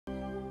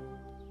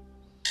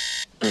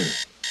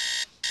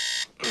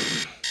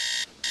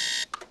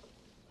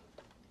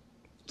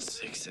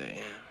6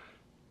 a.m.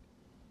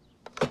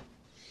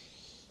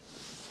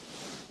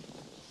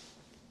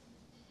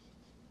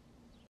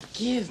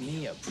 Give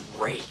me a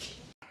break.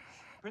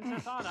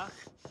 Princess Anna?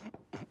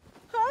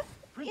 Huh?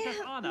 Princess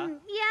Anna?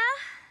 Yeah?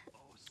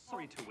 Oh,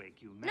 sorry to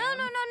wake you, ma'am.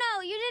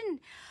 No, you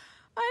didn't.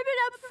 I've been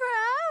up for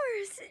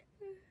hours.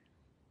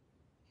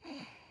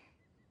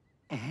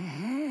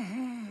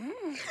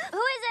 Who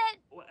is it?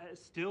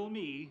 Still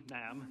me,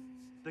 ma'am.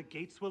 The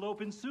gates will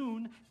open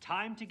soon.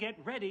 Time to get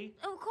ready.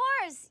 Of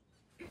course.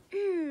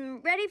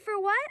 Ready for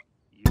what?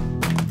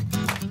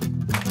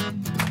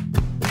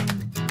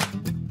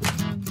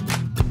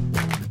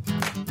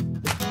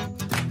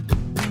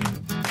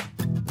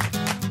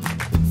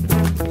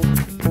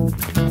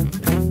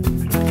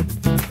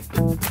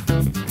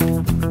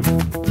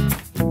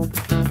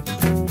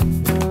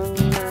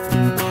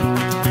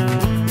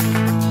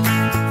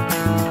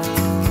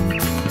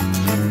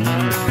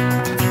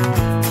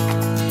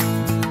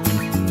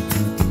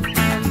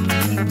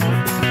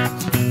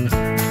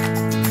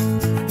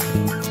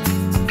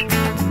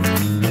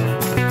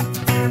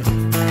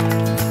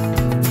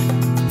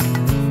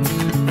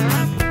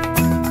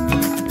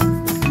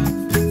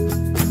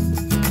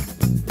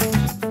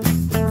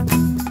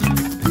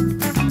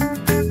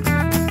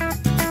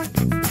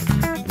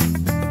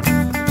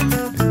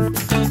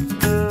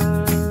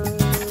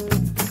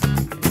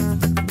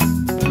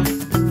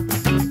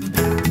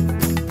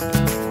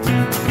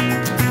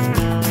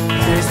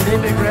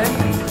 Big Red,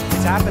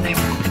 it's happening.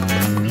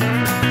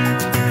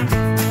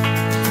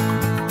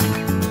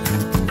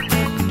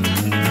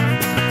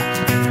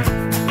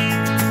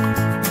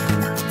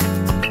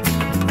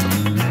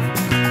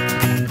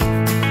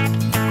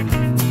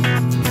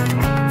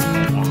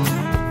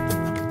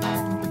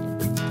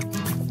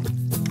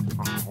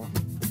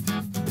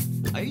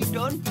 I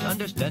don't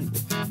understand.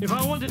 If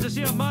I wanted to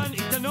see a man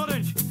eat an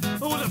orange,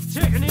 I would have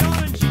taken the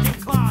orange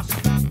eating class.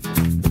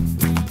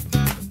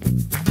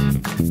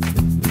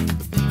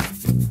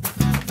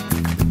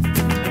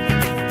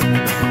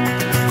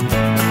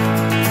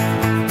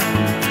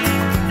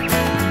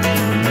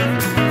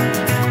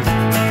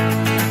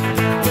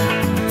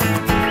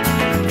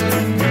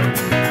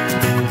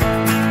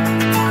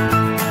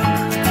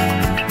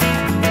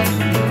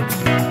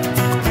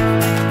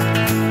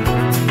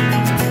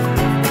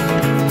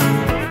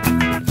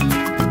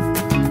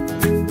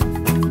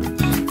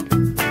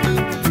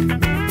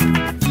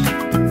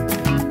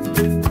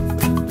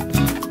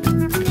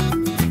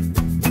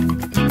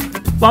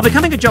 While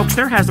becoming a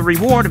jokester has the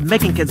reward of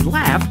making kids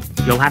laugh,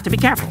 you'll have to be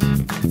careful.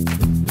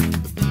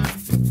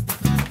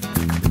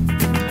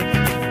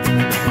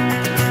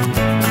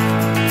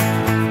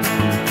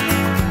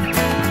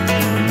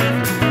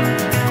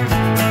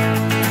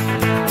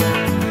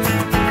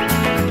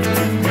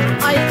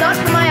 I thought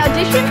for my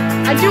audition,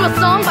 I'd do a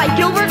song by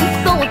Gilbert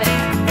and Sullivan.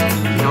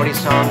 You know any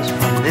songs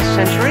from this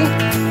century?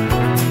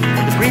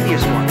 Or the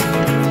previous one?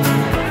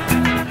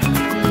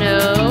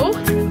 No.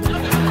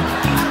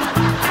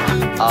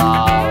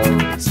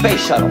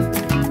 Space Shuttle.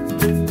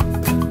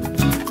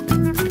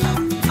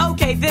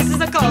 Okay, this is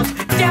a cult.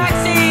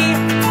 Taxi!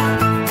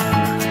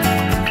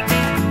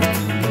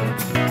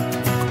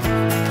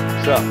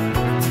 So,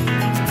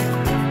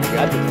 you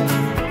got the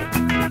taxi.